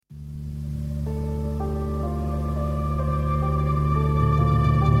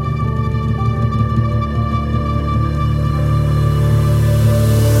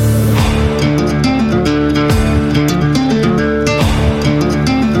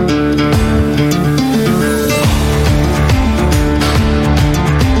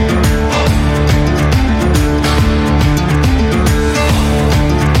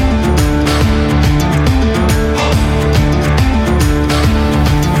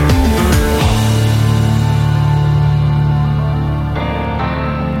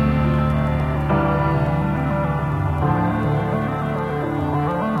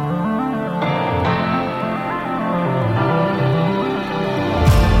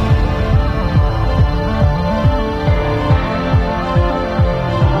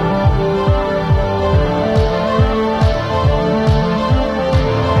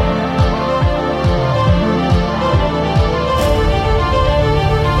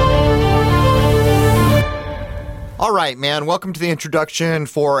All right, man. Welcome to the introduction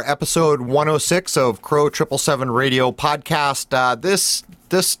for episode 106 of Crow 777 Radio Podcast.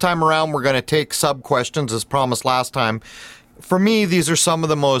 This time around, we're going to take sub-questions as promised last time. For me, these are some of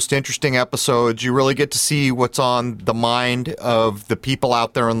the most interesting episodes. You really get to see what's on the mind of the people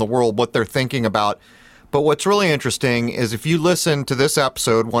out there in the world, what they're thinking about. But what's really interesting is if you listen to this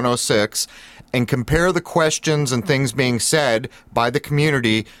episode, 106, and compare the questions and things being said by the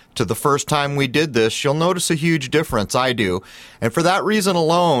community to the first time we did this, you'll notice a huge difference. I do. And for that reason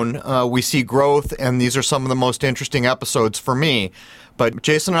alone, we see growth, and these are some of the most interesting episodes for me. But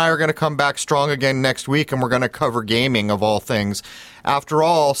Jason and I are going to come back strong again next week, and we're going to cover gaming of all things. After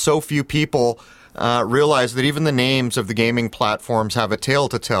all, so few people realize that even the names of the gaming platforms have a tale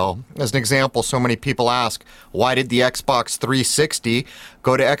to tell. As an example, so many people ask, why did the Xbox 360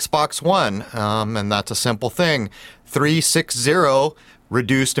 go to Xbox One? And that's a simple thing. 360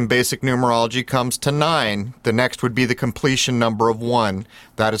 reduced in basic numerology comes to 9. The next would be the completion number of 1.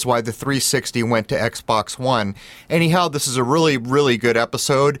 That is why the 360 went to Xbox One. Anyhow, this is a really, really good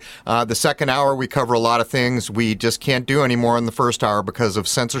episode. The second hour, we cover a lot of things we just can't do anymore in the first hour because of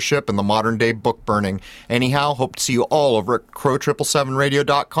censorship and the modern-day book burning. Anyhow, hope to see you all over at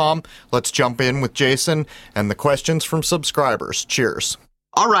crow777radio.com. Let's jump in with Jason and the questions from subscribers. Cheers.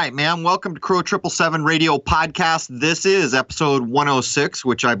 All right, man. Welcome to Crow 777 Radio Podcast. This is episode 106,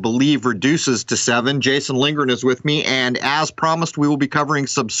 which I believe reduces to 7. Jason Lindgren is with me, and as promised, we will be covering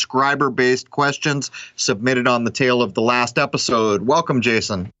subscriber-based questions submitted on the tail of the last episode. Welcome,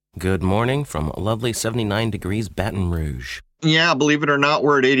 Jason. Good morning from lovely 79 degrees Baton Rouge. Yeah, believe it or not,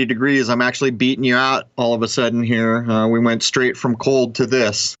 we're at 80 degrees. I'm actually beating you out all of a sudden here. We went straight from cold to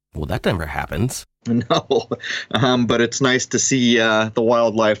this. Well, that never happens. No, but it's nice to see the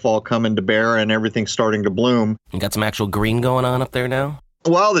wildlife all coming to bear and everything starting to bloom. You got some actual green going on up there now?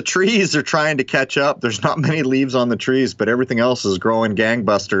 Well, the trees are trying to catch up. There's not many leaves on the trees, but everything else is growing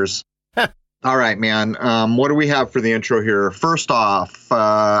gangbusters. All right, man. What do we have for the intro here? First off,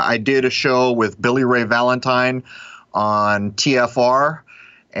 I did a show with Billy Ray Valentine on TFR.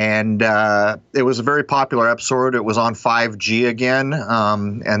 And it was a very popular episode. It was on 5G again,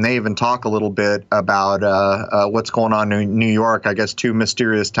 and they even talk a little bit about what's going on in New York. I guess 2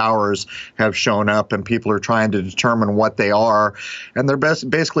 mysterious towers have shown up, and people are trying to determine what they are. And they're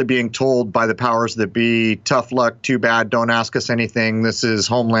basically being told by the powers that be, tough luck, too bad, don't ask us anything. This is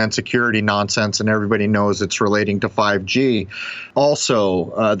Homeland Security nonsense, and everybody knows it's relating to 5G.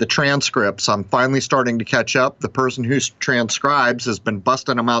 Also, the transcripts, I'm finally starting to catch up. The person who transcribes has been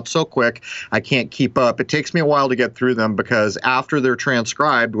busting them out so quick I can't keep up. It takes me a while to get through them because after they're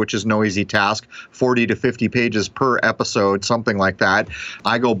transcribed, which is no easy task, 40 to 50 pages per episode, something like that,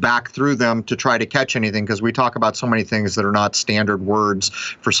 I go back through them to try to catch anything because we talk about so many things that are not standard words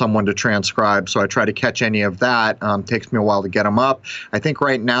for someone to transcribe. So I try to catch any of that. Takes me a while to get them up. I think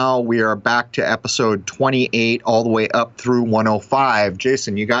right now we are back to episode 28 all the way up through 105.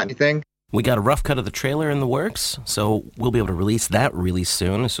 Jason, you got anything? We got a rough cut of the trailer in the works, so we'll be able to release that really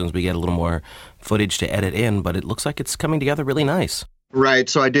soon as we get a little more footage to edit in, but it looks like it's coming together really nice. Right.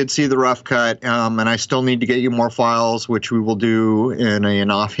 So I did see the rough cut, and I still need to get you more files, which we will do in an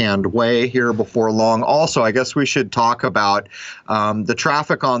offhand way here before long. Also, I guess we should talk about the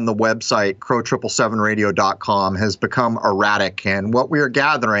traffic on the website, crow777radio.com, has become erratic. And what we are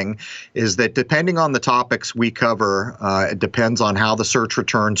gathering is that depending on the topics we cover, it depends on how the search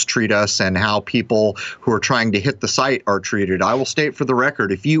returns treat us and how people who are trying to hit the site are treated. I will state for the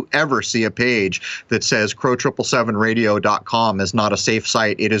record, if you ever see a page that says crow777radio.com is not a safe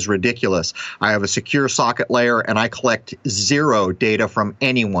site, it is ridiculous. I have a secure socket layer and I collect zero data from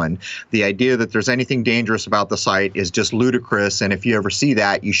anyone. The idea that there's anything dangerous about the site is just ludicrous, and if you ever see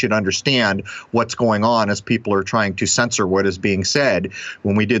that, you should understand what's going on as people are trying to censor what is being said.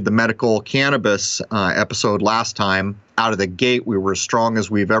 When we did the medical cannabis episode last time, out of the gate, we were as strong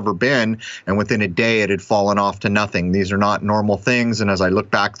as we've ever been, and within a day, it had fallen off to nothing. These are not normal things, and as I look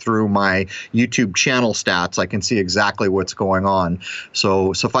back through my YouTube channel stats, I can see exactly what's going on.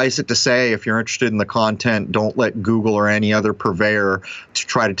 So suffice it to say, if you're interested in the content, don't let Google or any other purveyor to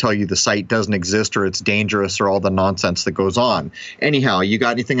try to tell you the site doesn't exist or it's dangerous or all the nonsense that goes on. Anyhow, you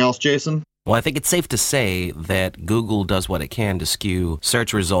got anything else, Jason? Well, I think it's safe to say that Google does what it can to skew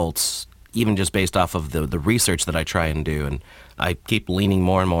search results, even just based off of the research that I try and do. And I keep leaning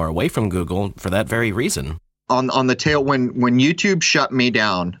more and more away from Google for that very reason. on the tail, when YouTube shut me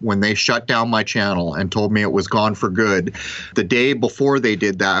down, when they shut down my channel and told me it was gone for good, the day before they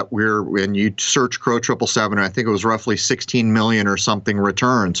did that, when you search Crow 777, I think it was roughly 16 million or something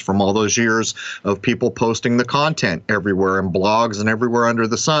returns from all those years of people posting the content everywhere in blogs and everywhere under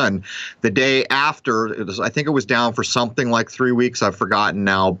the sun. The day after, I think it was down for something like 3 weeks, I've forgotten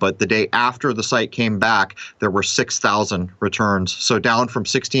now, but the day after the site came back, there were 6,000 returns. So down from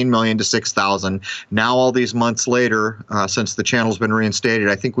 16 million to 6,000. Now all these months later, since the channel's been reinstated,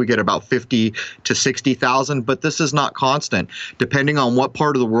 I think we get about 50 to 60,000, but this is not constant. Depending on what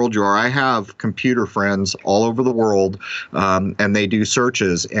part of the world you are, I have computer friends all over the world, and they do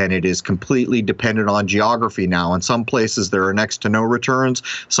searches, and it is completely dependent on geography now. In some places, there are next to no returns.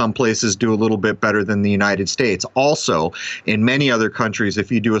 Some places do a little bit better than the United States. Also, in many other countries,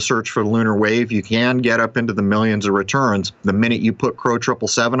 if you do a search for lunar wave, you can get up into the millions of returns. The minute you put Crow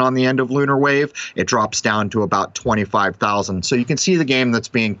 777 on the end of lunar wave, it drops down to about 25,000. So you can see the game that's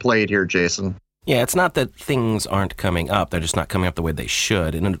being played here, Jason. Yeah, it's not that things aren't coming up. They're just not coming up the way they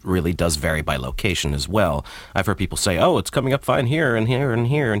should, and it really does vary by location as well. I've heard people say, oh, it's coming up fine here and here and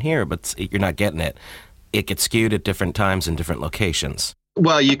here and here, but you're not getting it. It gets skewed at different times in different locations.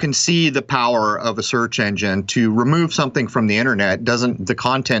 Well, you can see the power of a search engine to remove something from the internet. The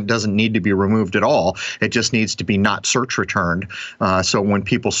content doesn't need to be removed at all. It just needs to be not search returned. So when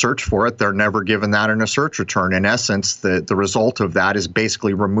people search for it, they're never given that in a search return. In essence, the result of that is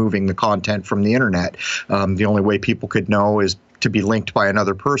basically removing the content from the internet. The only way people could know is to be linked by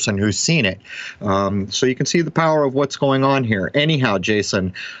another person who's seen it. So you can see the power of what's going on here. Anyhow,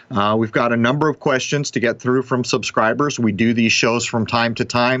 Jason, we've got a number of questions to get through from subscribers. We do these shows from time to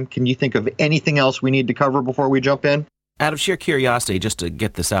time. Can you think of anything else we need to cover before we jump in? Out of sheer curiosity, just to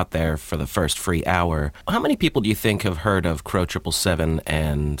get this out there for the first free hour, how many people do you think have heard of Crow 777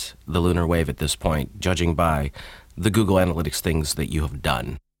 and the lunar wave at this point, judging by the Google Analytics things that you have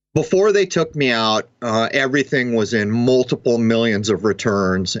done? Before they took me out, everything was in multiple millions of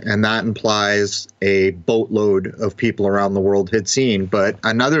returns, and that implies a boatload of people around the world had seen. But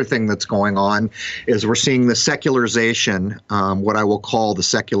another thing that's going on is we're seeing the secularization, what I will call the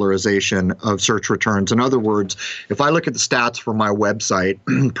secularization of search returns. In other words, if I look at the stats for my website,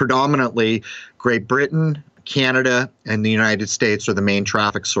 predominantly Great Britain, Canada, and the United States are the main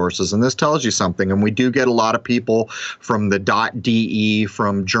traffic sources. And this tells you something. And we do get a lot of people from the .de,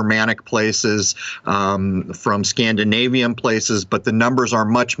 from Germanic places, from Scandinavian places, but the numbers are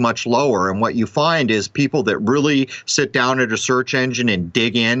much, much lower. And what you find is people that really sit down at a search engine and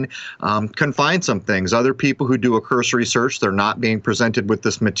dig in can find some things. Other people who do a cursory search, they're not being presented with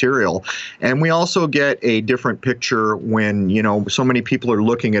this material. And we also get a different picture when, so many people are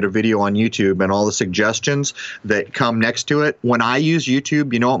looking at a video on YouTube and all the suggestions that come next to it. When I use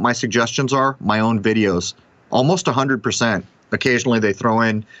YouTube, you know what my suggestions are? My own videos. Almost 100%. Occasionally they throw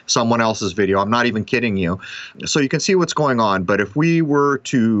in someone else's video. I'm not even kidding you. So you can see what's going on. But if we were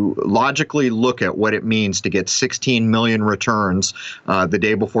to logically look at what it means to get 16 million returns the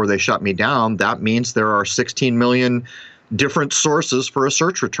day before they shut me down, that means there are 16 million different sources for a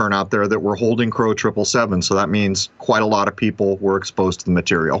search return out there that were holding Crow 777. So that means quite a lot of people were exposed to the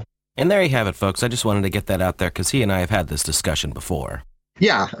material. And there you have it, folks. I just wanted to get that out there because he and I have had this discussion before.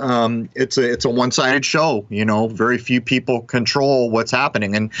 Yeah, it's a one-sided show. Very few people control what's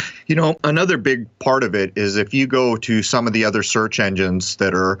happening. And, another big part of it is if you go to some of the other search engines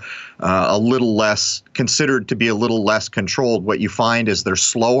that are considered to be a little less controlled, what you find is they're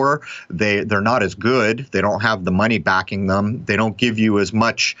slower. They're not as good. They don't have the money backing them. They don't give you as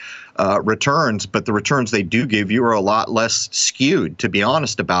much returns, but the returns they do give you are a lot less skewed, to be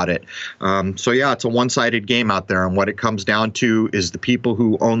honest about it. So yeah, it's a one-sided game out there, and what it comes down to is the people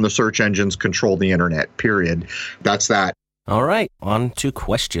who own the search engines control the internet, period. That's that. All right, on to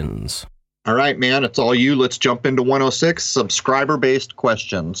questions. All right, man, it's all you. Let's jump into 106, subscriber-based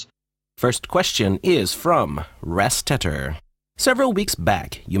questions. First question is from Rastetter. Several weeks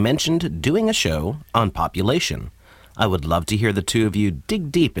back, you mentioned doing a show on population. I would love to hear the two of you dig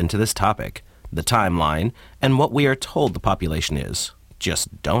deep into this topic, the timeline, and what we are told the population is.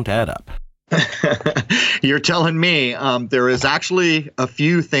 Just don't add up. You're telling me. There is actually a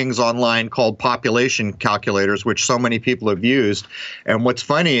few things online called population calculators, which so many people have used. And what's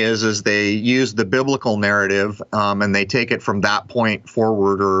funny is they use the biblical narrative and they take it from that point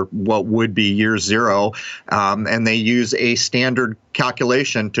forward, or what would be year zero, and they use a standard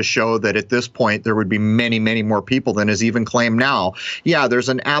calculation to show that at this point there would be many, many more people than is even claimed now. Yeah, there's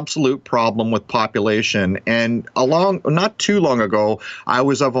an absolute problem with population. And not too long ago, I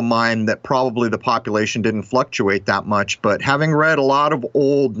was of a mind that probably the population didn't fluctuate that much. But having read a lot of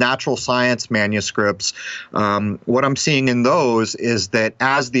old natural science manuscripts, what I'm seeing in those is that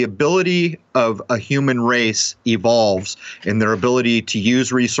as the ability of a human race evolves in their ability to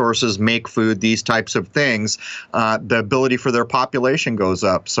use resources, make food, these types of things, the ability for their population goes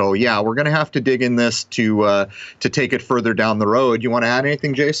up. So yeah, we're going to have to dig in this to take it further down the road. You want to add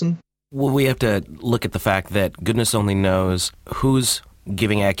anything, Jason? Well, we have to look at the fact that goodness only knows who's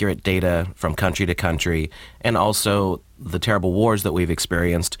giving accurate data from country to country, and also the terrible wars that we've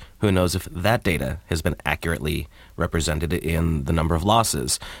experienced. Who knows if that data has been accurately represented in the number of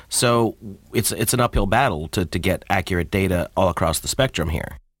losses. So it's an uphill battle to get accurate data all across the spectrum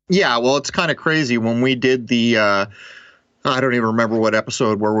here. Yeah, well, it's kind of crazy. When we did the I don't even remember what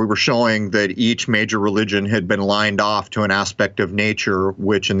episode where we were showing that each major religion had been lined off to an aspect of nature,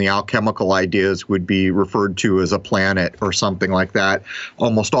 which in the alchemical ideas would be referred to as a planet or something like that.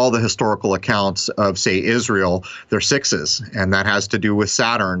 Almost all the historical accounts of, say, Israel, they're sixes, and that has to do with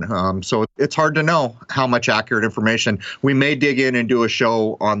Saturn. So it's hard to know how much accurate information. We may dig in and do a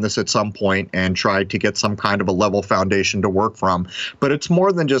show on this at some point and try to get some kind of a level foundation to work from. But it's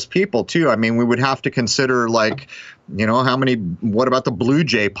more than just people, too. I mean, we would have to consider, like, what about the blue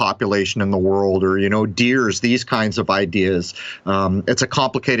jay population in the world, or, deers, these kinds of ideas. It's a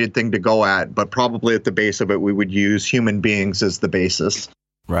complicated thing to go at, but probably at the base of it, we would use human beings as the basis.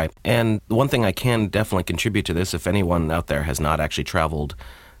 Right. And one thing I can definitely contribute to this, if anyone out there has not actually traveled,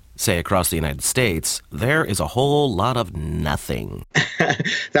 say, across the United States, there is a whole lot of nothing.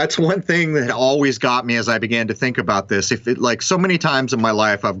 That's one thing that always got me as I began to think about this. Like so many times in my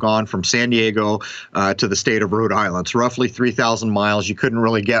life, I've gone from San Diego to the state of Rhode Island. It's roughly 3,000 miles. You couldn't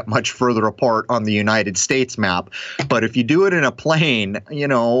really get much further apart on the United States map. But if you do it in a plane,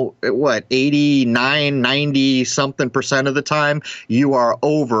 89, 90 something percent of the time, you are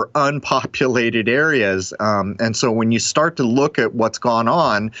over unpopulated areas. And so when you start to look at what's gone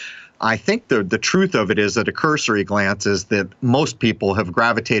on, I think the truth of it is, at a cursory glance, is that most people have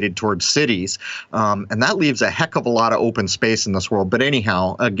gravitated towards cities, and that leaves a heck of a lot of open space in this world. But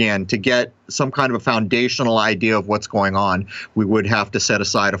anyhow, again, to get some kind of a foundational idea of what's going on, we would have to set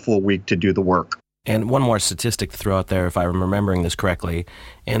aside a full week to do the work. And one more statistic to throw out there, if I'm remembering this correctly.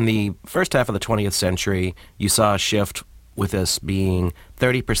 In the first half of the 20th century, you saw a shift with us being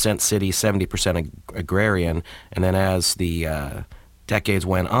 30% city, 70% agrarian, and then as the decades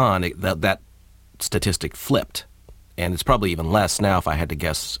went on, that statistic flipped. And it's probably even less now, if I had to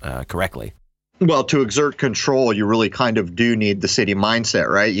guess correctly. Well, to exert control, you really kind of do need the city mindset,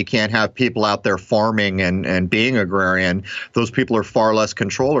 right? You can't have people out there farming and being agrarian. Those people are far less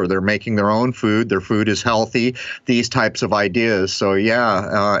controller. They're making their own food. Their food is healthy, these types of ideas. So,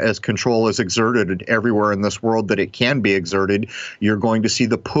 yeah, as control is exerted everywhere in this world that it can be exerted, you're going to see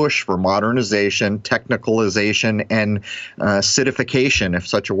the push for modernization, technicalization, and citification, if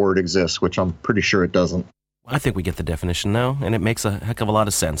such a word exists, which I'm pretty sure it doesn't. I think we get the definition, though, and it makes a heck of a lot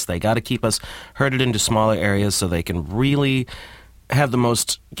of sense. They got to keep us herded into smaller areas so they can really have the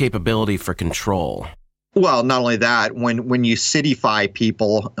most capability for control. Well, not only that, when you citify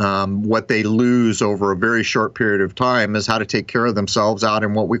people, what they lose over a very short period of time is how to take care of themselves out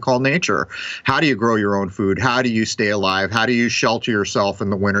in what we call nature. How do you grow your own food? How do you stay alive? How do you shelter yourself in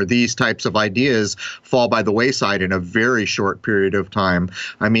the winter? These types of ideas fall by the wayside in a very short period of time.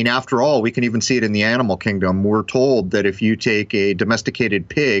 I mean, after all, we can even see it in the animal kingdom. We're told that if you take a domesticated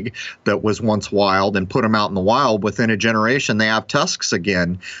pig that was once wild and put them out in the wild, within a generation, they have tusks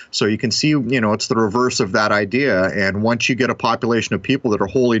again. So you can see, it's the reverse of that idea. And once you get a population of people that are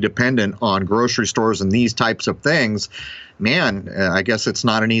wholly dependent on grocery stores and these types of things, man, I guess it's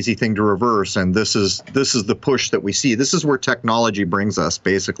not an easy thing to reverse. And this is the push that we see. This is where technology brings us,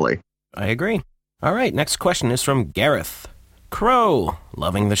 basically. I agree. All right, next question is from Gareth. Crow,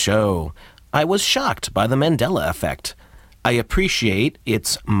 loving the show. I was shocked by the Mandela effect. I appreciate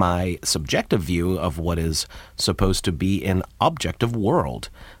it's my subjective view of what is supposed to be an objective world.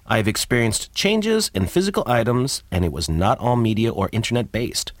 I've experienced changes in physical items, and it was not all media or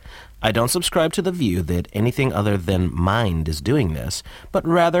internet-based. I don't subscribe to the view that anything other than mind is doing this, but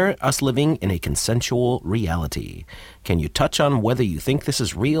rather us living in a consensual reality. Can you touch on whether you think this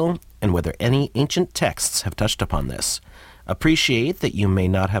is real, and whether any ancient texts have touched upon this? Appreciate that you may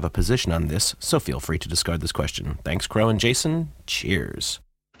not have a position on this, so feel free to discard this question. Thanks, Crow and Jason. Cheers.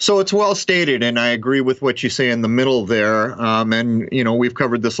 So it's well stated, and I agree with what you say in the middle there. And, we've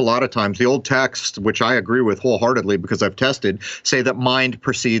covered this a lot of times. The old texts, which I agree with wholeheartedly because I've tested, say that mind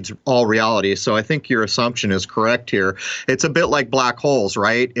precedes all reality. So I think your assumption is correct here. It's a bit like black holes,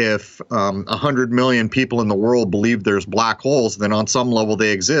 right? If 100 million people in the world believe there's black holes, then on some level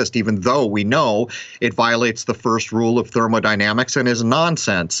they exist, even though we know it violates the first rule of thermodynamics and is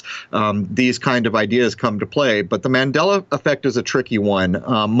nonsense. These kind of ideas come to play. But the Mandela effect is a tricky one.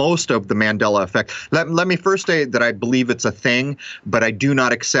 Most of the Mandela effect. Let me first say that I believe it's a thing, but I do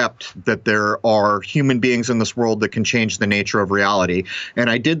not accept that there are human beings in this world that can change the nature of reality. And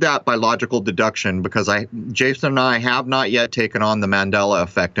I did that by logical deduction because Jason and I have not yet taken on the Mandela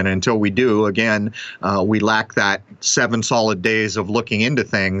effect. And until we do, again, we lack that 7 solid days of looking into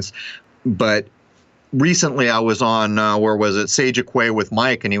things. But recently I was on, Sage Way with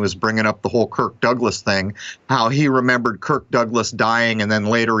Mike, and he was bringing up the whole Kirk Douglas thing, how he remembered Kirk Douglas dying and then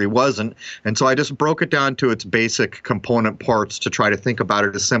later he wasn't. And so I just broke it down to its basic component parts to try to think about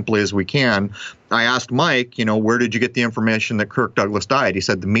it as simply as we can. I asked Mike, where did you get the information that Kirk Douglas died? He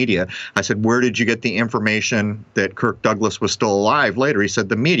said, the media. I said, where did you get the information that Kirk Douglas was still alive later? He said,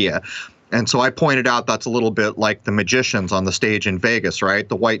 the media. And so I pointed out that's a little bit like the magicians on the stage in Vegas, right?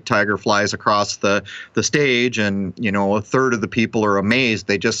 The white tiger flies across the stage and, a third of the people are amazed.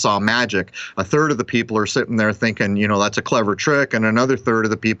 They just saw magic. A third of the people are sitting there thinking, that's a clever trick. And another third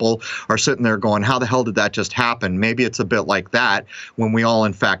of the people are sitting there going, how the hell did that just happen? Maybe it's a bit like that when we all,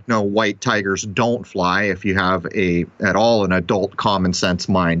 in fact, know white tigers don't fly if you have at all an adult common sense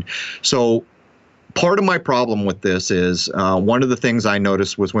mind. So part of my problem with this is one of the things I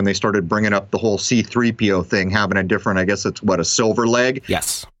noticed was when they started bringing up the whole C-3PO thing, having a different, I guess it's a silver leg.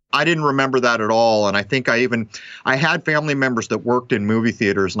 Yes. I didn't remember that at all. And I think I had family members that worked in movie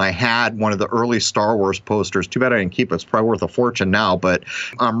theaters, and I had one of the early Star Wars posters. Too bad I didn't keep it. It's probably worth a fortune now, but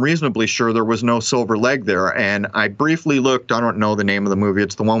I'm reasonably sure there was no silver leg there. And I briefly looked, I don't know the name of the movie.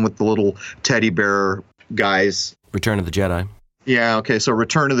 It's the one with the little teddy bear guys. Return of the Jedi. Yeah, okay, so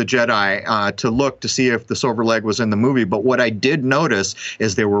Return of the Jedi, to look to see if the silver leg was in the movie. But what I did notice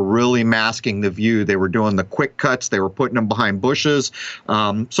is they were really masking the view. They were doing the quick cuts. They were putting them behind bushes.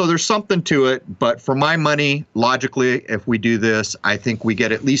 So there's something to it. But for my money, logically, if we do this, I think we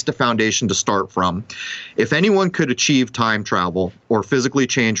get at least a foundation to start from. If anyone could achieve time travel or physically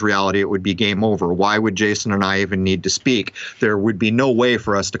change reality, it would be game over. Why would Jason and I even need to speak? There would be no way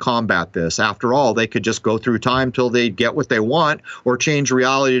for us to combat this. After all, they could just go through time till they get what they want, or change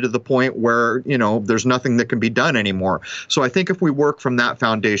reality to the point where, there's nothing that can be done anymore. So I think if we work from that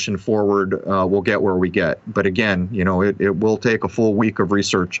foundation forward, we'll get where we get. But again, it will take a full week of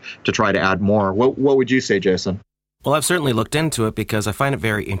research to try to add more. What would you say, Jason? Well, I've certainly looked into it because I find it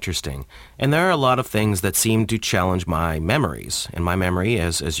very interesting. And there are a lot of things that seem to challenge my memories. And my memory,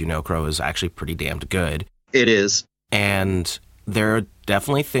 as you know, Crow, is actually pretty damned good. It is. And there are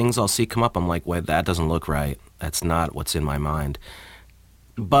definitely things I'll see come up. I'm like, wait, that doesn't look right. That's not what's in my mind.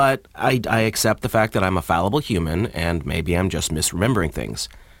 But I accept the fact that I'm a fallible human, and maybe I'm just misremembering things.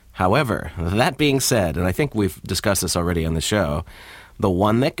 However, that being said, and I think we've discussed this already on the show, the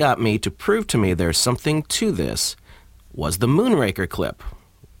one that got me to prove to me there's something to this was the Moonraker clip.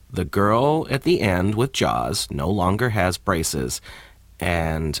 The girl at the end with Jaws no longer has braces,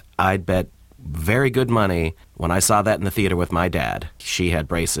 and I'd bet very good money when I saw that in the theater with my dad. She had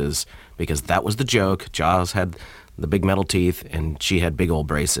braces because that was the joke. Jaws had the big metal teeth and she had big old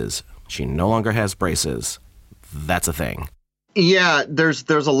braces. She no longer has braces. That's a thing. Yeah, there's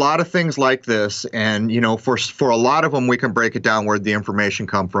a lot of things like this, and for a lot of them we can break it down where the information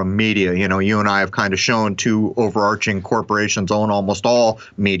come from. Media, you and I have kind of shown two overarching corporations own almost all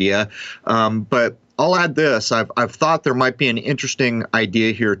media, but I'll add this. I've thought there might be an interesting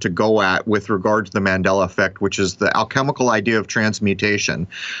idea here to go at with regard to the Mandela effect, which is the alchemical idea of transmutation.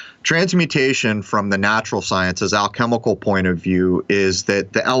 Transmutation from the natural sciences alchemical point of view is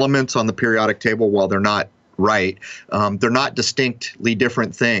that the elements on the periodic table, while they're not right, they're not distinctly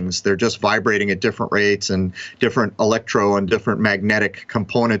different things. They're just vibrating at different rates and different electro and different magnetic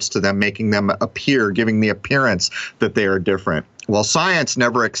components to them, making them appear, giving the appearance that they are different. Well, science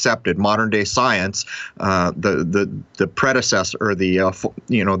never accepted, modern day science, the predecessor, or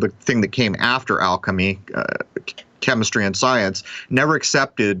the thing that came after alchemy, chemistry and science, never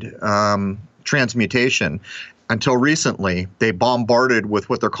accepted transmutation until recently. They bombarded with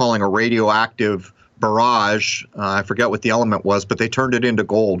what they're calling a radioactive barrage. I forget what the element was, but they turned it into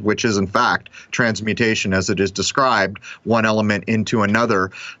gold, which is in fact transmutation as it is described, one element into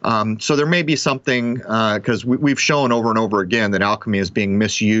another. So there may be something, because we've shown over and over again that alchemy is being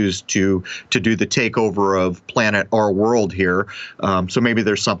misused to do the takeover of planet our world here. So maybe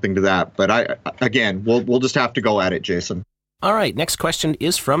there's something to that. But again, we'll just have to go at it, Jason. All right, next question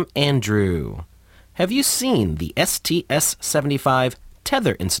is from Andrew. Have you seen the STS-75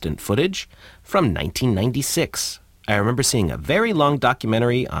 tether incident footage from 1996? I remember seeing a very long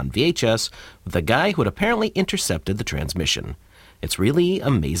documentary on VHS with a guy who had apparently intercepted the transmission. It's really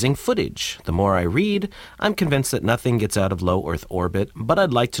amazing footage. The more I read, I'm convinced that nothing gets out of low Earth orbit, but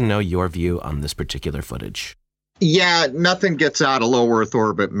I'd like to know your view on this particular footage. Yeah, nothing gets out of low Earth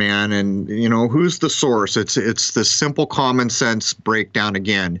orbit, man. And, who's the source? It's the simple common sense breakdown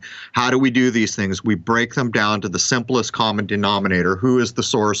again. How do we do these things? We break them down to the simplest common denominator. Who is the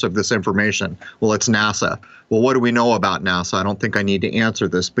source of this information? Well, it's NASA. Well, what do we know about NASA? I don't think I need to answer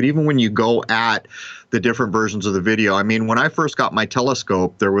this. But even when you go at the different versions of the video, I mean, when I first got my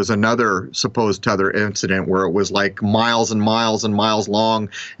telescope, there was another supposed tether incident where it was like miles and miles and miles long,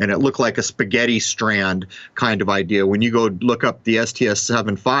 and it looked like a spaghetti strand kind of idea. When you go look up the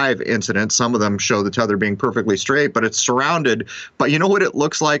STS-75 incident, some of them show the tether being perfectly straight, but it's surrounded. But you know what it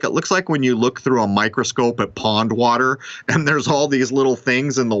looks like? It looks like when you look through a microscope at pond water, and there's all these little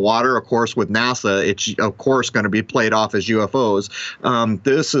things in the water. Of course, with NASA, it's of course going to be played off as UFOs.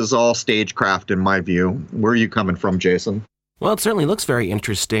 This is all stagecraft in my view. Where are you coming from, Jason? Well, it certainly looks very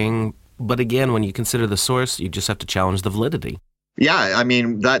interesting, but again, when you consider the source, you just have to challenge the validity. Yeah, I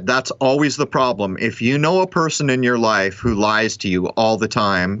mean, that's always the problem. If you know a person in your life who lies to you all the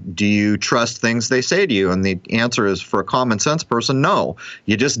time, do you trust things they say to you? And the answer is, for a common sense person, no.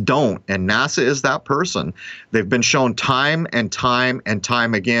 You just don't. And NASA is that person. They've been shown time and time and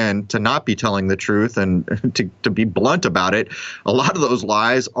time again to not be telling the truth, and to be blunt about it, a lot of those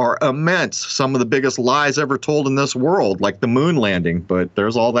lies are immense. Some of the biggest lies ever told in this world, like the moon landing, but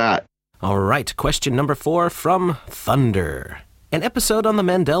there's all that. All right, question number 4 from Thunder. An episode on the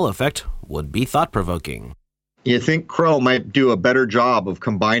Mandela effect would be thought-provoking. You think Crow might do a better job of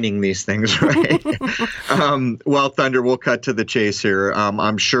combining these things, right? Well, Thunder, we'll cut to the chase here.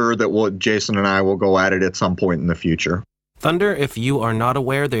 I'm sure that Jason and I will go at it at some point in the future. Thunder, if you are not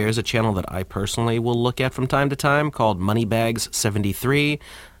aware, there is a channel that I personally will look at from time to time called Moneybags73.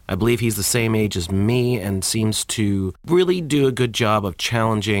 I believe he's the same age as me and seems to really do a good job of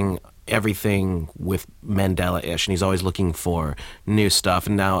challenging everything with Mandela-ish, and he's always looking for new stuff.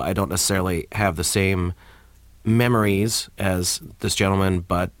 And now I don't necessarily have the same memories as this gentleman,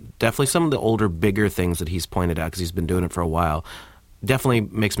 but definitely some of the older, bigger things that he's pointed out, because he's been doing it for a while, definitely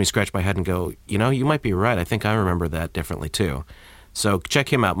makes me scratch my head and go, you might be right. I think I remember that differently too. So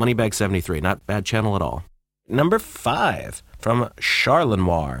check him out, Moneybag73. Not bad channel at all. Number 5 from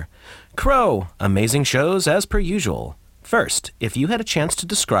Charlenoir. Crow, amazing shows as per usual. First, if you had a chance to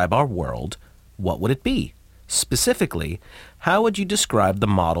describe our world, what would it be? Specifically, how would you describe the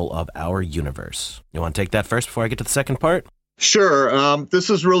model of our universe? You want to take that first before I get to the second part? Sure.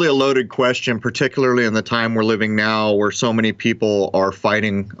 This is really a loaded question, particularly in the time we're living now, where so many people are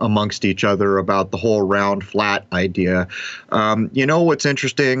fighting amongst each other about the whole round, flat idea. What's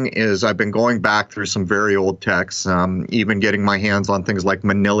interesting is I've been going back through some very old texts, even getting my hands on things like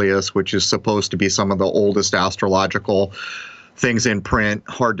Manilius, which is supposed to be some of the oldest astrological things in print.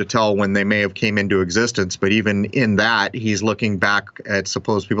 Hard to tell when they may have came into existence, but even in that, he's looking back at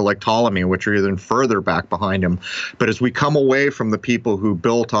supposed people like Ptolemy, which are even further back behind him. But as we come away from the people who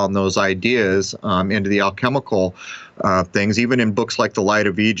built on those ideas into the alchemical things, even in books like The Light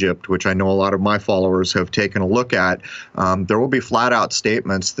of Egypt, which I know a lot of my followers have taken a look at, there will be flat out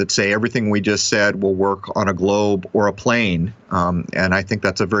statements that say everything we just said will work on a globe or a plane. And I think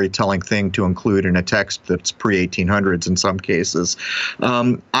that's a very telling thing to include in a text that's pre-1800s in some cases.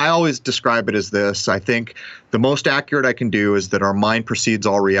 I always describe it as this. I think the most accurate I can do is that our mind precedes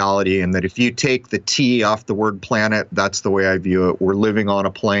all reality, and that if you take the T off the word planet, that's the way I view it. We're living on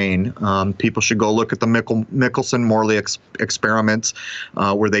a plane. People should go look at the Michelson-Morley experiments,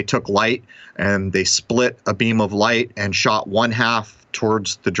 where they took light and they split a beam of light and shot one half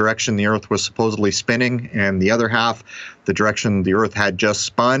towards the direction the Earth was supposedly spinning, and the other half the direction the Earth had just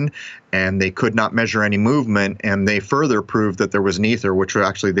spun, and they could not measure any movement. And they further proved that there was an ether, which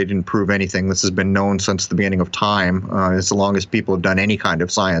actually they didn't prove anything. This has been known since the beginning of time. As long as people have done any kind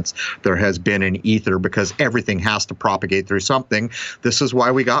of science, there has been an ether, because everything has to propagate through something. This is why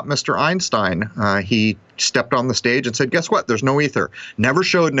we got Mr. Einstein. He stepped on the stage and said, guess what? There's no ether. Never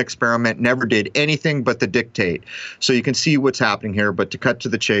showed an experiment, never did anything but the dictate. So you can see what's happening here. but to cut to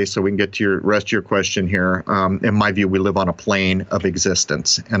the chase so we can get to your rest of your question here, in my view, we live on a plane of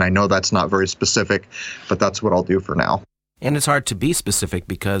existence. And I know that's not very specific, but that's what I'll do for now. And it's hard to be specific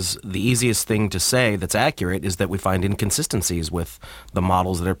because the easiest thing to say that's accurate is that we find inconsistencies with the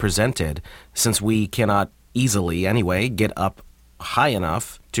models that are presented. Since we cannot easily, anyway, get up high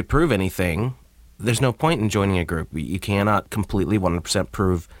enough to prove anything, there's no point in joining a group. You cannot completely 100%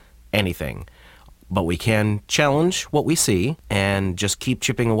 prove anything. But we can challenge what we see and just keep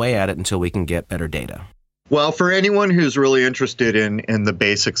chipping away at it until we can get better data. Well, for anyone who's really interested in the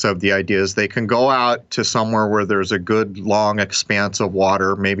basics of the ideas, they can go out to somewhere where there's a good long expanse of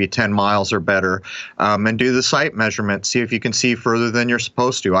water, maybe 10 miles or better, and do the sight measurement. See if you can see further than you're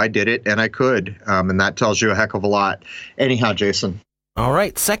supposed to. I did it, and I could, and that tells you a heck of a lot. Anyhow, Jason. All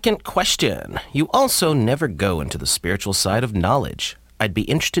right, second question. You also never go into the spiritual side of knowledge. I'd be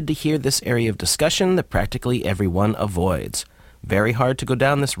interested to hear this area of discussion that practically everyone avoids. Very hard to go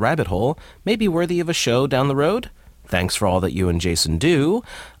down this rabbit hole, maybe worthy of a show down the road? Thanks for all that you and Jason do.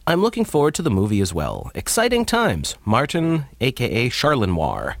 I'm looking forward to the movie as well. Exciting times. Martin, a.k.a.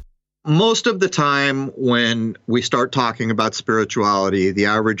 Charlenoir. Most of the time when we start talking about spirituality, the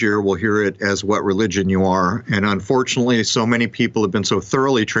average ear will hear it as what religion you are. And unfortunately, so many people have been so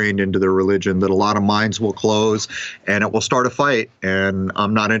thoroughly trained into their religion that a lot of minds will close and it will start a fight. And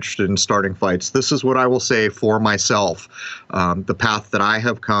I'm not interested in starting fights. This is what I will say for myself. The path that I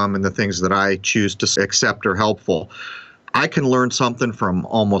have come and the things that I choose to accept are helpful. I can learn something from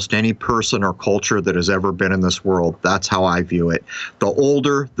almost any person or culture that has ever been in this world. That's how I view it. The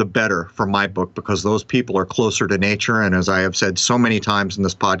older, the better for my book, because those people are closer to nature. And as I have said so many times in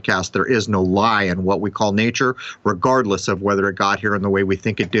this podcast, there is no lie in what we call nature, regardless of whether it got here in the way we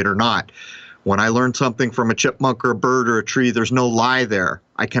think it did or not. When I learn something from a chipmunk or a bird or a tree, there's no lie there.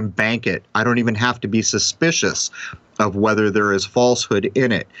 I can bank it. I don't even have to be suspicious of whether there is falsehood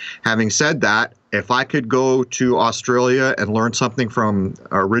in it. Having said that, if I could go to Australia and learn something from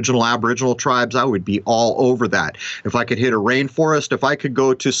original Aboriginal tribes, I would be all over that. If I could hit a rainforest, if I could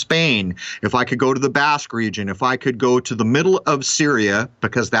go to Spain, if I could go to the Basque region, if I could go to the middle of Syria,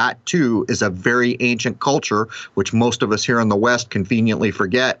 because that too is a very ancient culture, which most of us here in the West conveniently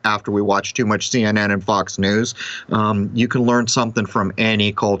forget after we watch too much CNN and Fox News, you can learn something from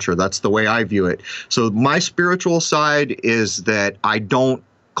any culture. That's the way I view it. So my spiritual side is that I don't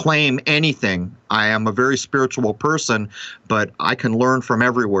claim anything. I am a very spiritual person, but I can learn from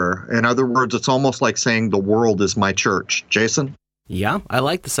everywhere. In other words, it's almost like saying the world is my church. Jason? Yeah, I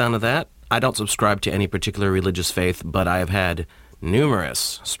like the sound of that. I don't subscribe to any particular religious faith, but I have had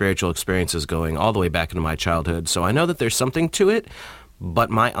numerous spiritual experiences going all the way back into my childhood, so I know that there's something to it. But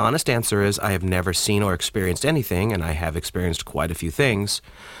my honest answer is I have never seen or experienced anything, and I have experienced quite a few things,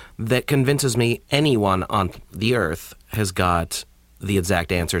 that convinces me anyone on the earth has got the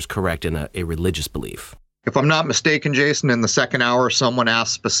exact answers correct in a religious belief. If I'm not mistaken, Jason, in the second hour, someone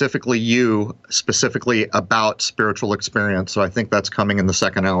asked specifically about spiritual experience. So I think that's coming in the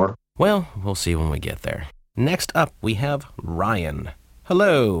second hour. Well, we'll see when we get there. Next up, we have Ryan.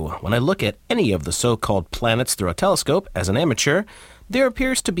 Hello. When I look at any of the so-called planets through a telescope as an amateur, there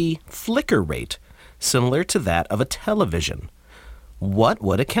appears to be flicker rate, similar to that of a television. What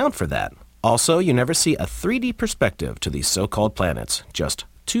would account for that? Also, you never see a 3D perspective to these so-called planets, just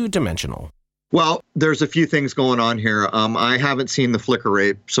two-dimensional. Well, there's a few things going on here. I haven't seen the flicker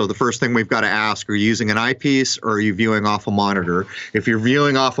rate, so the first thing we've got to ask, are you using an eyepiece or are you viewing off a monitor? If you're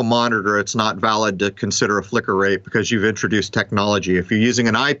viewing off a monitor, it's not valid to consider a flicker rate because you've introduced technology. If you're using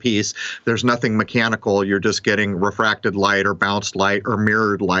an eyepiece, there's nothing mechanical. You're just getting refracted light or bounced light or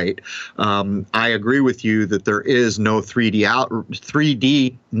mirrored light. I agree with you that there is no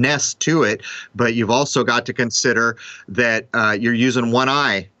 3D-ness to it, but you've also got to consider that you're using one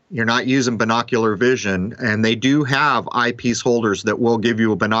eye. You're not using binocular vision, and they do have eyepiece holders that will give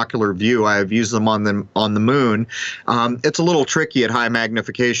you a binocular view. I have used them on the moon. It's a little tricky at high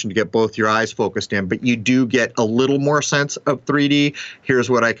magnification to get both your eyes focused in, but you do get a little more sense of 3D. Here's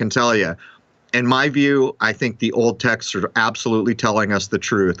what I can tell you. In my view, I think the old texts are absolutely telling us the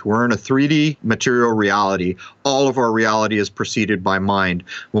truth. We're in a 3D material reality. All of our reality is preceded by mind.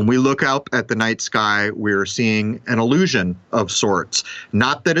 When we look up at the night sky, we're seeing an illusion of sorts.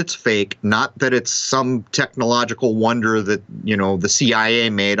 Not that it's fake, not that it's some technological wonder that, the CIA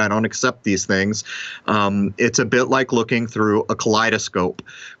made. I don't accept these things. It's a bit like looking through a kaleidoscope.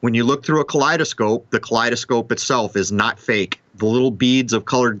 When you look through a kaleidoscope, the kaleidoscope itself is not fake. The little beads of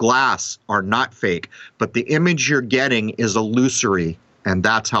colored glass are not fake, but the image you're getting is illusory. And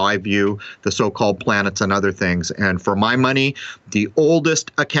that's how I view the so-called planets and other things. And for my money, the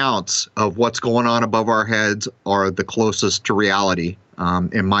oldest accounts of what's going on above our heads are the closest to reality.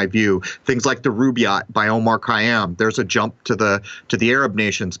 In my view, things like the Rubaiyat by Omar Khayyam. There's a jump to the Arab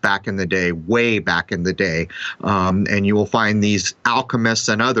nations back in the day, way back in the day, and you will find these alchemists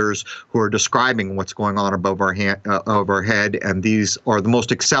and others who are describing what's going on above our head, and these are the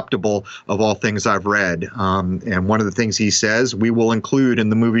most acceptable of all things I've read. And one of the things he says, we will include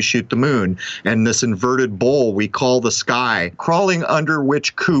in the movie Shoot the Moon, and this inverted bowl we call the sky, crawling under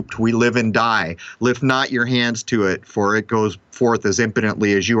which cooped we live and die. Lift not your hands to it, for it goes forth as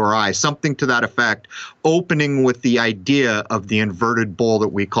impotently as you or I, something to that effect, opening with the idea of the inverted bowl that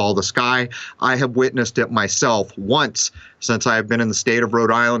we call the sky. I have witnessed it myself once since I have been in the state of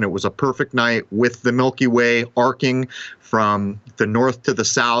Rhode Island. It was a perfect night with the Milky Way arcing from the north to the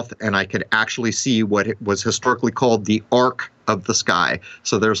south, and I could actually see what was historically called the arc of the sky.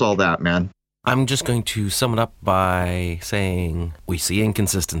 So there's all that, man. I'm just going to sum it up by saying we see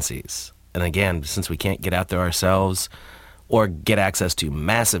inconsistencies. And again, since we can't get out there ourselves or get access to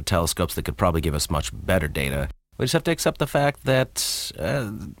massive telescopes that could probably give us much better data, we just have to accept the fact that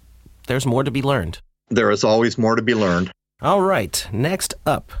there's more to be learned. There is always more to be learned. All right, next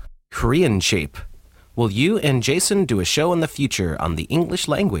up, Korean Shape. Will you and Jason do a show in the future on the English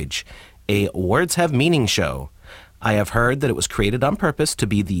language, a Words Have Meaning show? I have heard that it was created on purpose to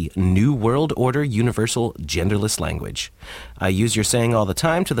be the New World Order universal genderless language. I use your saying all the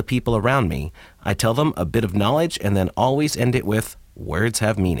time to the people around me. I tell them a bit of knowledge and then always end it with, words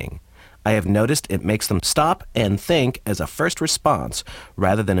have meaning. I have noticed it makes them stop and think as a first response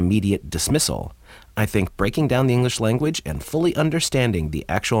rather than immediate dismissal. I think breaking down the English language and fully understanding the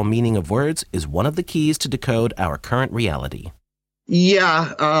actual meaning of words is one of the keys to decode our current reality.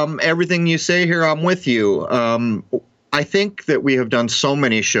 Yeah, everything you say here, I'm with you. I think that we have done so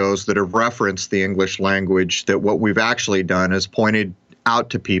many shows that have referenced the English language that what we've actually done is pointed out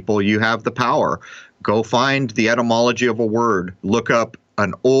to people, you have the power. Go find the etymology of a word. Look up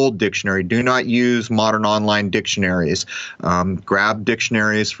an old dictionary. Do not use modern online dictionaries. Grab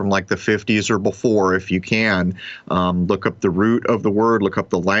dictionaries from like the 50s or before if you can. Look up the root of the word, look up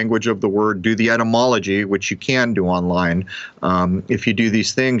the language of the word, do the etymology, which you can do online. If you do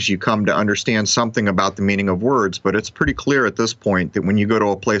these things, you come to understand something about the meaning of words, but it's pretty clear at this point that when you go to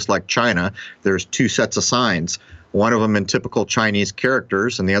a place like China, there's two sets of signs. One of them in typical Chinese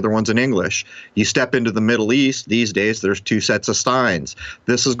characters and the other one's in English. You step into the Middle East, these days there's two sets of signs.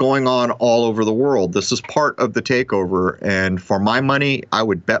 This is going on all over the world. This is part of the takeover. And for my money, I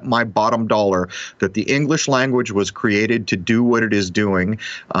would bet my bottom dollar that the English language was created to do what it is doing.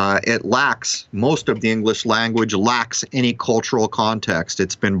 Most of the English language lacks any cultural context.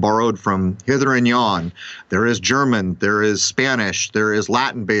 It's been borrowed from hither and yon. There is German, there is Spanish, there is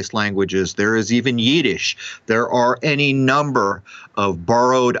Latin-based languages, there is even Yiddish. There are any number of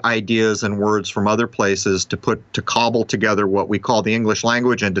borrowed ideas and words from other places to cobble together what we call the English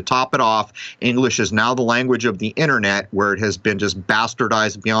language. And to top it off, English is now the language of the internet, where it has been just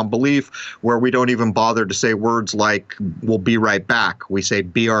bastardized beyond belief, where we don't even bother to say words like, we'll be right back. We say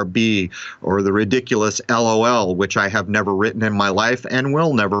BRB, or the ridiculous LOL, which I have never written in my life and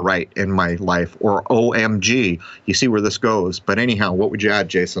will never write in my life, or OMG. You see where this goes. But anyhow, what would you add,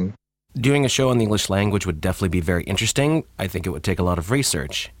 Jason? Doing a show on the English language would definitely be very interesting. I think it would take a lot of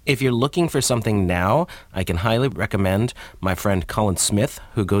research. If you're looking for something now, I can highly recommend my friend Colin Smith,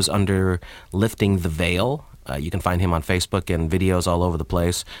 who goes under Lifting the Veil. You can find him on Facebook and videos all over the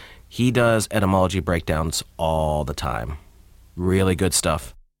place. He does etymology breakdowns all the time. Really good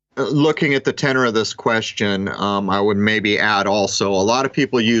stuff. Looking at the tenor of this question, I would maybe add also, a lot of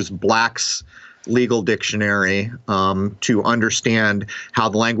people use Black's legal dictionary to understand how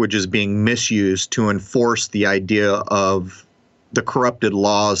the language is being misused to enforce the idea of the corrupted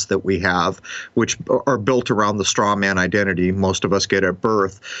laws that we have, which are built around the straw man identity most of us get at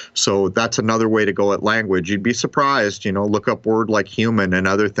birth. So that's another way to go at language. You'd be surprised, look up word like human and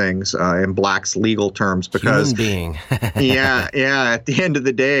other things in Black's legal terms, because human being. yeah. At the end of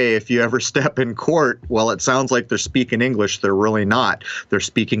the day, if you ever step in court, well, it sounds like they're speaking English. They're really not. They're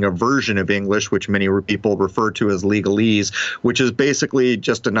speaking a version of English, which many people refer to as legalese, which is basically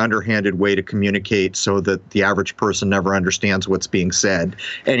just an underhanded way to communicate so that the average person never understands what's being said.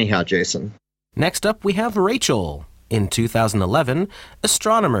 Anyhow, Jason. Next up, we have Rachel. In 2011,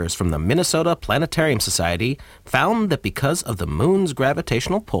 astronomers from the Minnesota Planetarium Society found that because of the moon's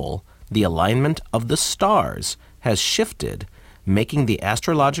gravitational pull, the alignment of the stars has shifted, making the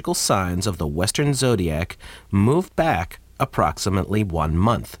astrological signs of the Western zodiac move back approximately 1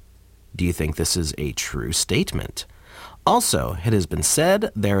 month. Do you think this is a true statement? Also, it has been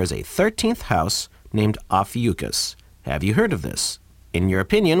said there is a 13th house named Ophiuchus. Have you heard of this? In your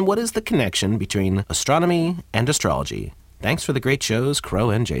opinion, what is the connection between astronomy and astrology? Thanks for the great shows,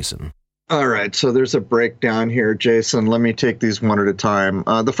 Crow and Jason. All right, so there's a breakdown here, Jason. Let me take these one at a time.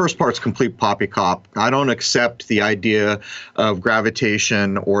 The first part's complete poppycock. I don't accept the idea of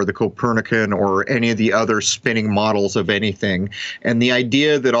gravitation or the Copernican or any of the other spinning models of anything. And the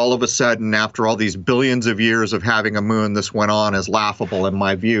idea that all of a sudden, after all these billions of years of having a moon, this went on is laughable in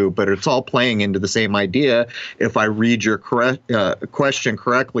my view. But it's all playing into the same idea if I read your question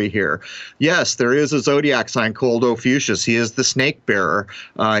correctly here. Yes, there is a zodiac sign called Ophiuchus. He is the snake bearer.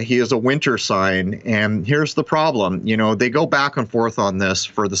 He is a winter sign. And here's the problem. They go back and forth on this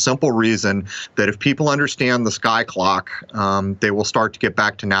for the simple reason that if people understand the sky clock, they will start to get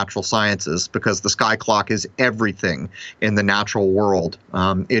back to natural sciences, because the sky clock is everything in the natural world.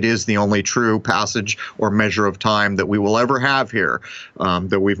 It is the only true passage or measure of time that we will ever have here,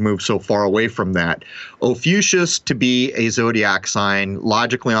 that we've moved so far away from that. Ophiuchus to be a zodiac sign,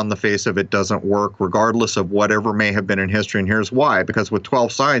 logically on the face of it, doesn't work, regardless of whatever may have been in history. And here's why. Because with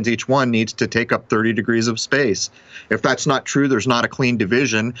 12 signs, each one needs to take up 30 degrees of space. If that's not true, there's not a clean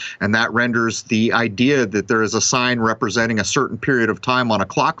division, and that renders the idea that there is a sign representing a certain period of time on a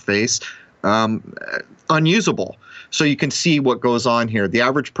clock face unusable. So you can see what goes on here. The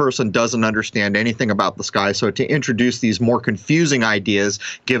average person doesn't understand anything about the sky, so to introduce these more confusing ideas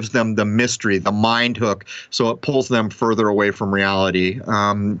gives them the mystery, the mind hook, so it pulls them further away from reality.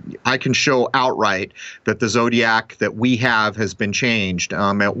 I can show outright that the zodiac that we have has been changed.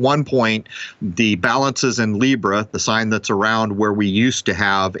 At one point, the balances in Libra, the sign that's around where we used to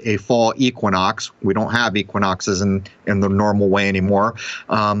have a fall equinox, we don't have equinoxes in the normal way anymore,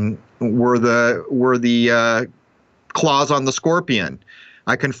 were the claws on the scorpion.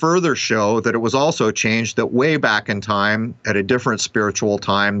 I can further show that it was also changed, that way back in time, at a different spiritual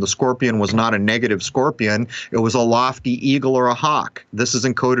time, the scorpion was not a negative scorpion. It was a lofty eagle or a hawk. This is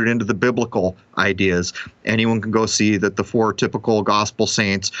encoded into the biblical ideas. Anyone can go see that the four typical gospel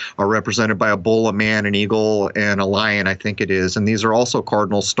saints are represented by a bull, a man, an eagle, and a lion, I think it is. And these are also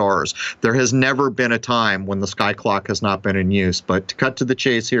cardinal stars. There has never been a time when the sky clock has not been in use. But to cut to the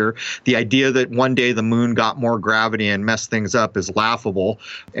chase here, the idea that one day the moon got more gravity and messed things up is laughable.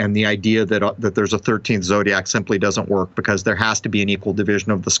 And the idea that there's a 13th zodiac simply doesn't work, because there has to be an equal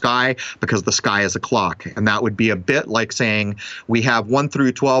division of the sky, because the sky is a clock. And that would be a bit like saying we have 1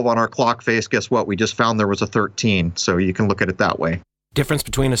 through 12 on our clock face. Guess what? We just found there was a 13. So you can look at it that way. Difference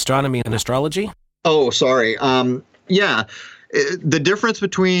between astronomy and astrology? Oh, sorry. Yeah. The difference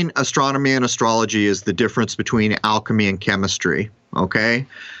between astronomy and astrology is the difference between alchemy and chemistry. Okay?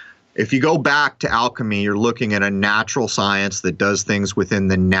 If you go back to alchemy, you're looking at a natural science that does things within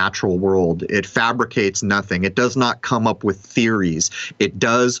the natural world. It fabricates nothing. It does not come up with theories. It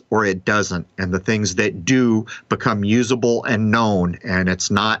does or it doesn't. And the things that do become usable and known. And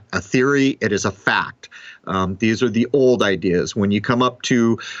it's not a theory, it is a fact. These are the old ideas. When you come up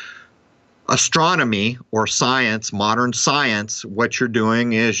to astronomy or science, modern science, what you're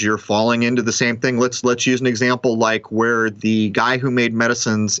doing is you're falling into the same thing. Let's use an example like where the guy who made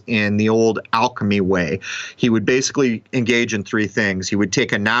medicines in the old alchemy way, he would basically engage in three things. He would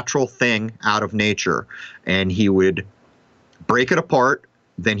take a natural thing out of nature and he would break it apart,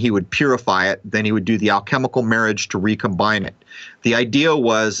 then he would purify it, then he would do the alchemical marriage to recombine it. The idea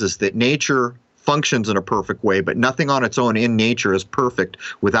is that nature functions in a perfect way, but nothing on its own in nature is perfect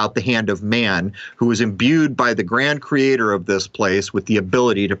without the hand of man, who is imbued by the grand creator of this place with the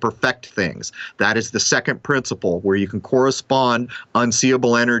ability to perfect things. That is the second principle, where you can correspond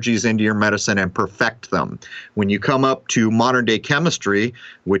unseeable energies into your medicine and perfect them. When you come up to modern day chemistry,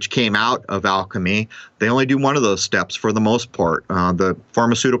 which came out of alchemy, they only do one of those steps for the most part. The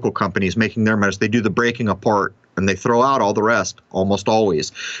pharmaceutical companies making their medicine, they do the breaking apart, and they throw out all the rest almost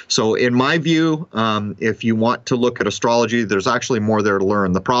always. So in my view, if you want to look at astrology, there's actually more there to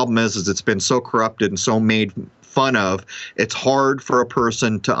learn. The problem is it's been so corrupted and so made fun of, it's hard for a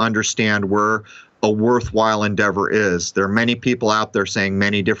person to understand where a worthwhile endeavor is. There are many people out there saying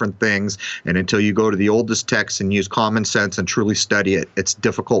many different things, and until you go to the oldest texts and use common sense and truly study it, it's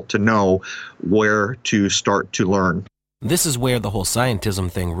difficult to know where to start to learn. This is where the whole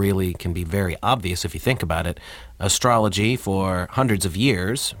scientism thing really can be very obvious if you think about it. Astrology, for hundreds of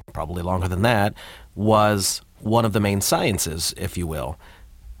years, probably longer than that, was one of the main sciences, if you will.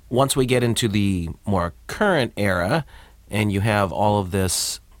 Once we get into the more current era, and you have all of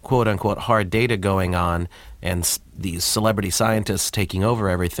this quote-unquote hard data going on and these celebrity scientists taking over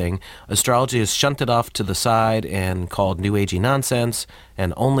everything, astrology is shunted off to the side and called New Agey nonsense,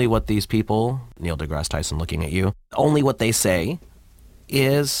 and only what these people, Neil deGrasse Tyson looking at you, only what they say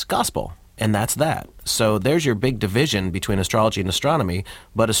is gospel, and that's that. So there's your big division between astrology and astronomy,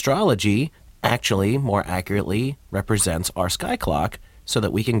 but astrology actually more accurately represents our sky clock so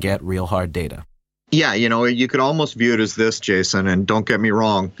that we can get real hard data. Yeah, you could almost view it as this, Jason, and don't get me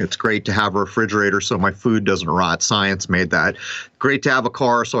wrong. It's great to have a refrigerator so my food doesn't rot. Science made that. Great to have a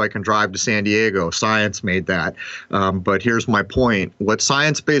car so I can drive to San Diego. Science made that. But here's my point. What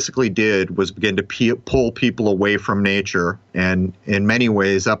science basically did was begin to pull people away from nature. And in many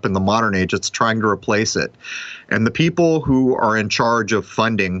ways, up in the modern age, it's trying to replace it. And the people who are in charge of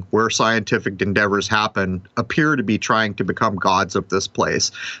funding where scientific endeavors happen appear to be trying to become gods of this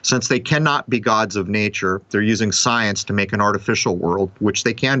place. Since they cannot be gods of nature, they're using science to make an artificial world, which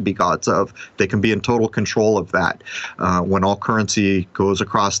they can be gods of. They can be in total control of that. When all currency goes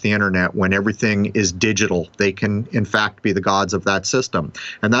across the internet, when everything is digital, they can, in fact, be the gods of that system.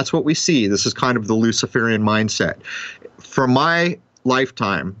 And that's what we see. This is kind of the Luciferian mindset. For my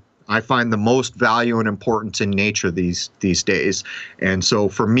lifetime, I find the most value and importance in nature these days. And so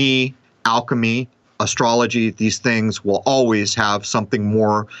for me, alchemy, astrology, these things will always have something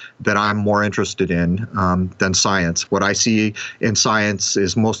more that I'm more interested in than science. What I see in science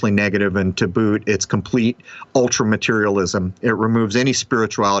is mostly negative, and to boot, it's complete ultra-materialism. It removes any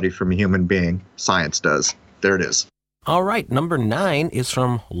spirituality from a human being. Science does. There it is. All right, number 9 is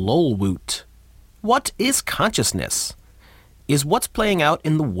from Lolwoot. What is consciousness? Is what's playing out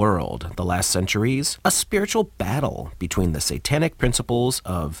in the world the last centuries a spiritual battle between the satanic principles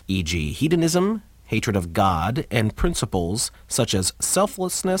of, e.g., hedonism, hatred of God, and principles such as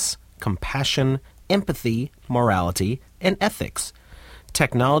selflessness, compassion, empathy, morality, and ethics?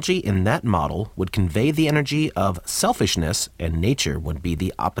 Technology in that model would convey the energy of selfishness, and nature would be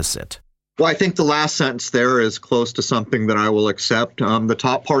the opposite. Well, I think the last sentence there is close to something that I will accept. The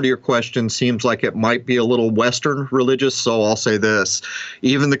top part of your question seems like it might be a little Western religious, so I'll say this.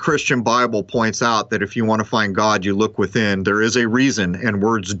 Even the Christian Bible points out that if you want to find God, you look within. There is a reason, and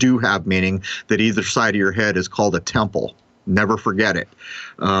words do have meaning, that either side of your head is called a temple. Never forget it.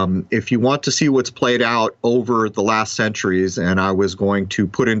 If you want to see what's played out over the last centuries, and I was going to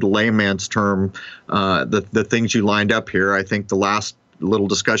put into layman's term the things you lined up here, I think the last little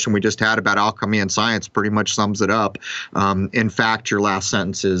discussion we just had about alchemy and science pretty much sums it up. In fact, your last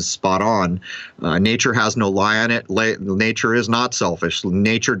sentence is spot on. Nature has no lie on it. Nature is not selfish.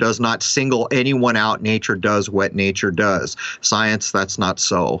 Nature does not single anyone out. Nature does what nature does. Science, that's not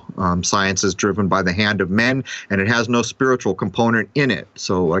so. Science is driven by the hand of men, and it has no spiritual component in it.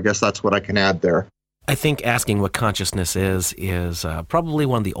 So I guess that's what I can add there. I think asking what consciousness is probably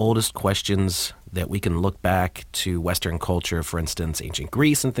one of the oldest questions that we can look back to Western culture, for instance, ancient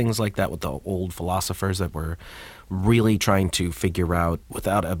Greece and things like that, with the old philosophers that were really trying to figure out,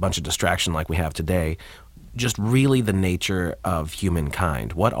 without a bunch of distraction like we have today, just really the nature of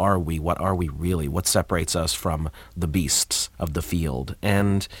humankind. What are we? What are we really? What separates us from the beasts of the field?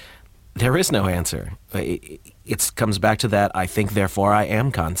 And there is no answer. It comes back to that I think, therefore I am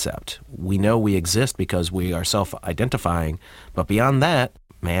concept. We know we exist because we are self-identifying, but beyond that,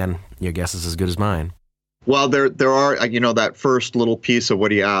 man, your guess is as good as mine. Well, there are, that first little piece of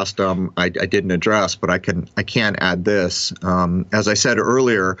what he asked, I didn't address, but I can add this. As I said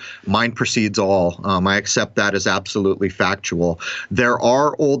earlier, mind precedes all. I accept that as absolutely factual. There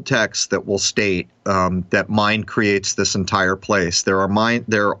are old texts that will state that mind creates this entire place. There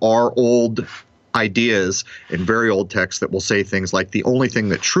are old ideas in very old texts that will say things like the only thing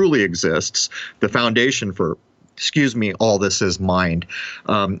that truly exists, the foundation for all this is mind.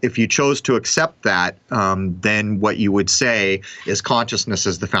 If you chose to accept that, then what you would say is consciousness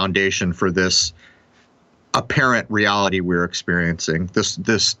is the foundation for this apparent reality we're experiencing,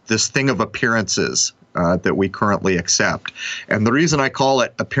 this thing of appearances that we currently accept. And the reason I call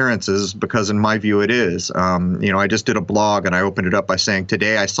it appearances is because in my view it is. I just did a blog and I opened it up by saying,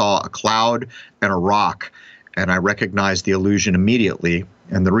 today I saw a cloud and a rock, and I recognized the illusion immediately.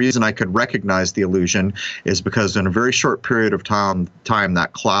 And the reason I could recognize the illusion is because in a very short period of time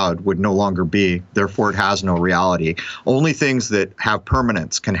that cloud would no longer be. Therefore, it has no reality. Only things that have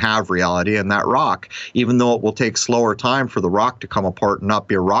permanence can have reality. And that rock, even though it will take slower time for the rock to come apart and not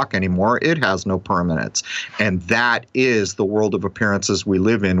be a rock anymore, it has no permanence. And that is the world of appearances we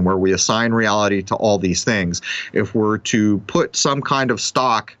live in, where we assign reality to all these things. If we're to put some kind of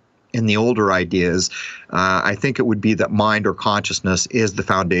stock in the older ideas, I think it would be that mind or consciousness is the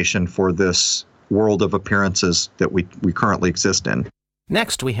foundation for this world of appearances that we currently exist in.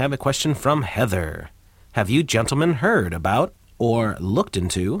 Next, we have a question from Heather. Have you gentlemen heard about or looked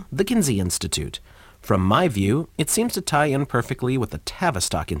into the Kinsey Institute? From my view, it seems to tie in perfectly with the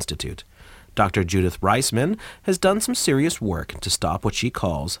Tavistock Institute. Dr. Judith Reisman has done some serious work to stop what she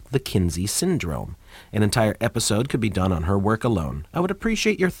calls the Kinsey syndrome. An entire episode could be done on her work alone. I would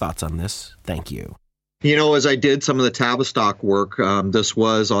appreciate your thoughts on this. Thank you. You know, as I did some of the Tavistock work, this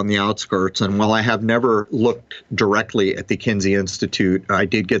was on the outskirts. And while I have never looked directly at the Kinsey Institute, I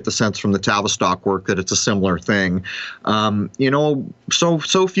did get the sense from the Tavistock work that it's a similar thing.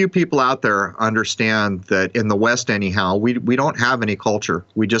 So few people out there understand that in the West, anyhow, we don't have any culture.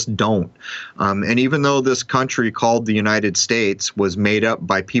 We just don't. And even though this country called the United States was made up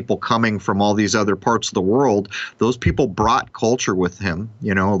by people coming from all these other parts of the world, those people brought culture with him,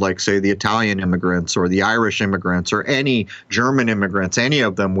 like, say, the Italian immigrants or the Irish immigrants or any German immigrants, any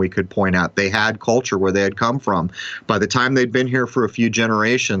of them we could point out. They had culture where they had come from. By the time they'd been here for a few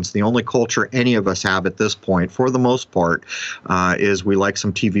generations, the only culture any of us have at this point, for the most part, is we like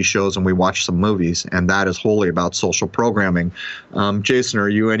some TV shows and we watch some movies, and that is wholly about social programming. Jason, are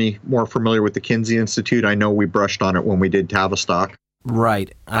you any more familiar with the Kinsey Institute? I know we brushed on it when we did Tavistock.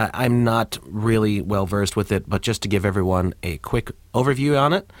 Right. I'm not really well versed with it, but just to give everyone a quick overview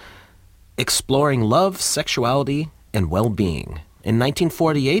on it. Exploring love, sexuality, and well-being. In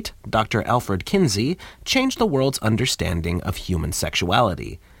 1948, Dr. Alfred Kinsey changed the world's understanding of human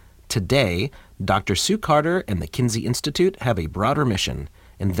sexuality. Today, Dr. Sue Carter and the Kinsey Institute have a broader mission,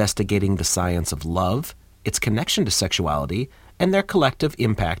 investigating the science of love, its connection to sexuality, and their collective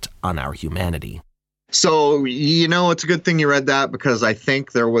impact on our humanity. So, it's a good thing you read that, because I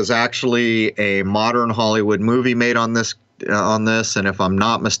think there was actually a modern Hollywood movie made on this, and if I'm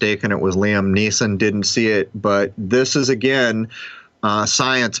not mistaken, it was Liam Neeson. Didn't see it, but this is, again,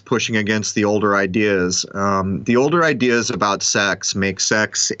 science pushing against the older ideas. The older ideas about sex make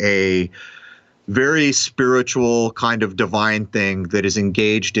sex a very spiritual kind of divine thing that is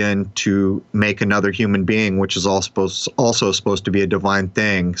engaged in to make another human being, which is also supposed to be a divine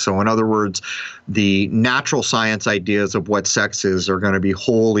thing. So in other words, the natural science ideas of what sex is are going to be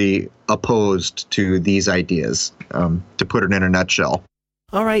wholly opposed to these ideas, to put it in a nutshell.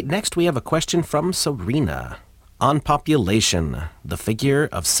 All right, next we have a question from Serena. On population, the figure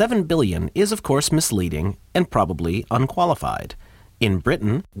of 7 billion is of course misleading and probably unqualified. In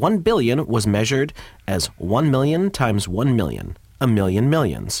Britain, 1 billion was measured as 1 million times 1 million, a million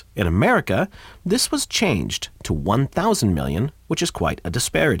millions. In America, this was changed to 1,000 million, which is quite a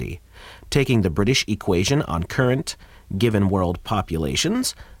disparity. Taking the British equation on current, given world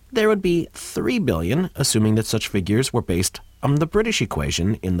populations, there would be 3 billion, assuming that such figures were based on the British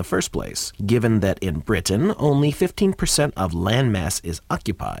equation in the first place, given that in Britain only 15% of landmass is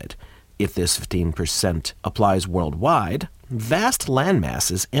occupied. If this 15% applies worldwide, vast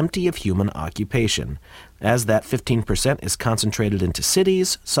landmass is empty of human occupation. As that 15% is concentrated into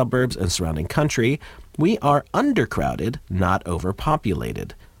cities, suburbs, and surrounding country, we are undercrowded, not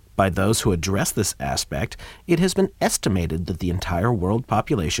overpopulated. By those who address this aspect, it has been estimated that the entire world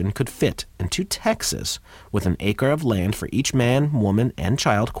population could fit into Texas, with an acre of land for each man, woman, and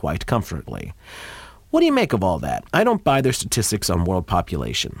child quite comfortably. What do you make of all that? I don't buy their statistics on world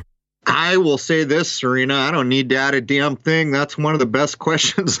population. I will say this, Serena, I don't need to add a damn thing. That's one of the best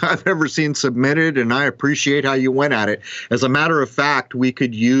questions I've ever seen submitted, and I appreciate how you went at it. As a matter of fact, we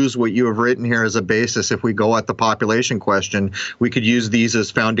could use what you have written here as a basis. If we go at the population question, we could use these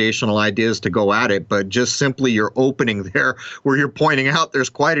as foundational ideas to go at it. But just simply your opening there, where you're pointing out there's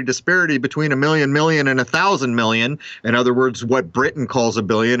quite a disparity between a million and 1,000 million. In other words, what Britain calls a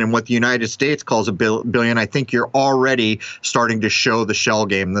billion and what the United States calls a billion, I think you're already starting to show the shell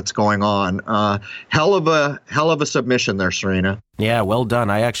game that's going on. Hell of a submission there, Serena. Yeah, well done.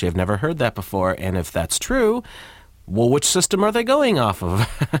 I actually have never heard that before. And if that's true, well, which system are they going off of?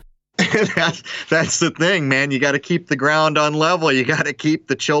 That's the thing, man. You got to keep the ground on level. You got to keep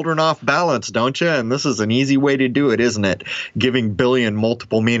the children off balance, don't you? And this is an easy way to do it, isn't it? Giving billion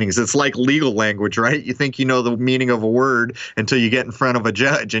multiple meanings. It's like legal language, right? You think you know the meaning of a word until you get in front of a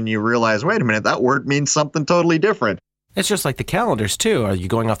judge and you realize, wait a minute, that word means something totally different. It's just like the calendars, too. Are you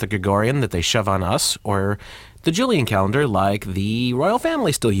going off the Gregorian that they shove on us, or the Julian calendar like the royal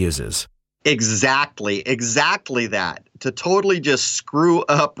family still uses? Exactly that. To totally just screw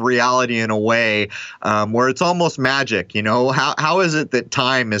up reality in a way where it's almost magic. How is it that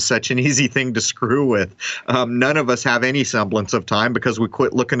time is such an easy thing to screw with? None of us have any semblance of time because we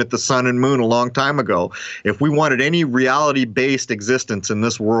quit looking at the sun and moon a long time ago. If we wanted any reality-based existence in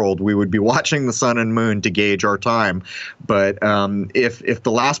this world, we would be watching the sun and moon to gauge our time. But if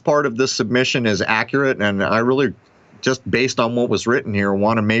the last part of this submission is accurate, and I really just based on what was written here,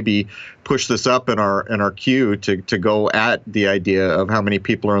 want to maybe push this up in our queue to go at the idea of how many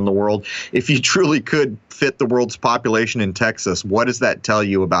people are in the world. If you truly could fit the world's population in Texas, what does that tell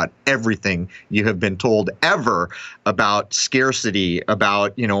you about everything you have been told ever about scarcity,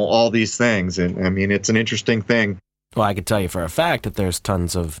 about, all these things? And I mean, it's an interesting thing. Well, I could tell you for a fact that there's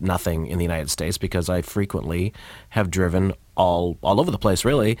tons of nothing in the United States because I frequently have driven all over the place,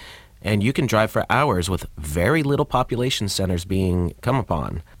 really. And you can drive for hours with very little population centers being come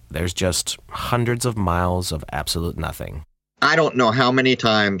upon. There's just hundreds of miles of absolute nothing. I don't know how many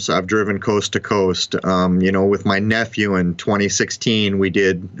times I've driven coast to coast. With my nephew in 2016, we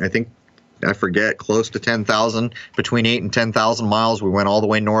did, I forget, close to 10,000, between 8 and 10,000 miles. We went all the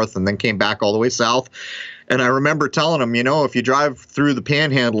way north and then came back all the way south. And I remember telling him, if you drive through the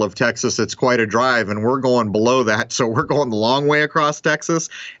panhandle of Texas, it's quite a drive, and we're going below that. So we're going the long way across Texas,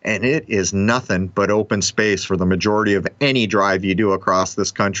 and it is nothing but open space for the majority of any drive you do across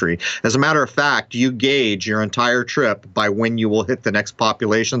this country. As a matter of fact, you gauge your entire trip by when you will hit the next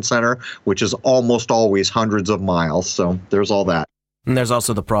population center, which is almost always hundreds of miles. So there's all that. And there's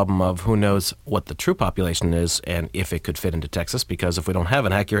also the problem of who knows what the true population is and if it could fit into Texas, because if we don't have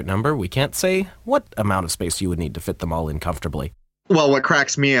an accurate number, we can't say what amount of space you would need to fit them all in comfortably. Well, what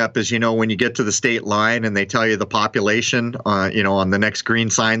cracks me up is, when you get to the state line and they tell you the population, on the next green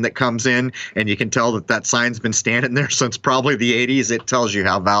sign that comes in, and you can tell that sign's been standing there since probably the 80s, it tells you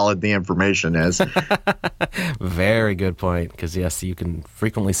how valid the information is. Very good point, because, yes, you can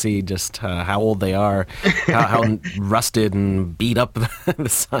frequently see just how old they are, how rusted and beat up the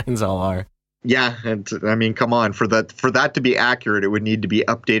signs all are. Yeah, and I mean, come on, for that to be accurate, it would need to be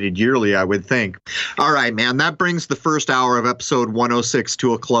updated yearly, I would think. All right, man, that brings the first hour of episode 106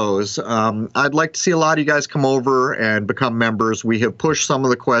 to a close. I'd like to see a lot of you guys come over and become members. We have pushed some of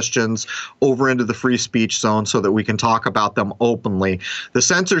the questions over into the free speech zone so that we can talk about them openly. The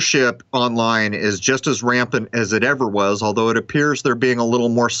censorship online is just as rampant as it ever was, although it appears they're being a little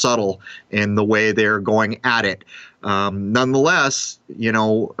more subtle in the way they're going at it. Nonetheless,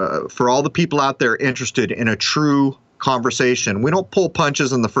 for all the people out there interested in a true conversation, we don't pull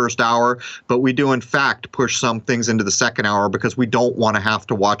punches in the first hour, but we do, in fact, push some things into the second hour because we don't want to have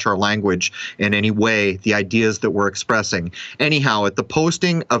to watch our language in any way, the ideas that we're expressing. Anyhow, at the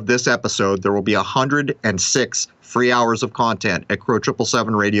posting of this episode, there will be 106 free hours of content at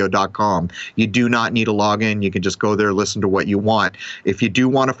crow777radio.com. You do not need a login. You can just go there, listen to what you want. If you do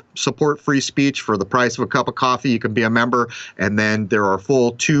want to support free speech for the price of a cup of coffee, you can be a member. And then there are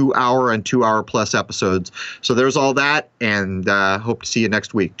full 2-hour and 2-hour plus episodes. So there's all that, and hope to see you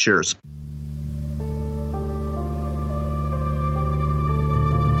next week. Cheers.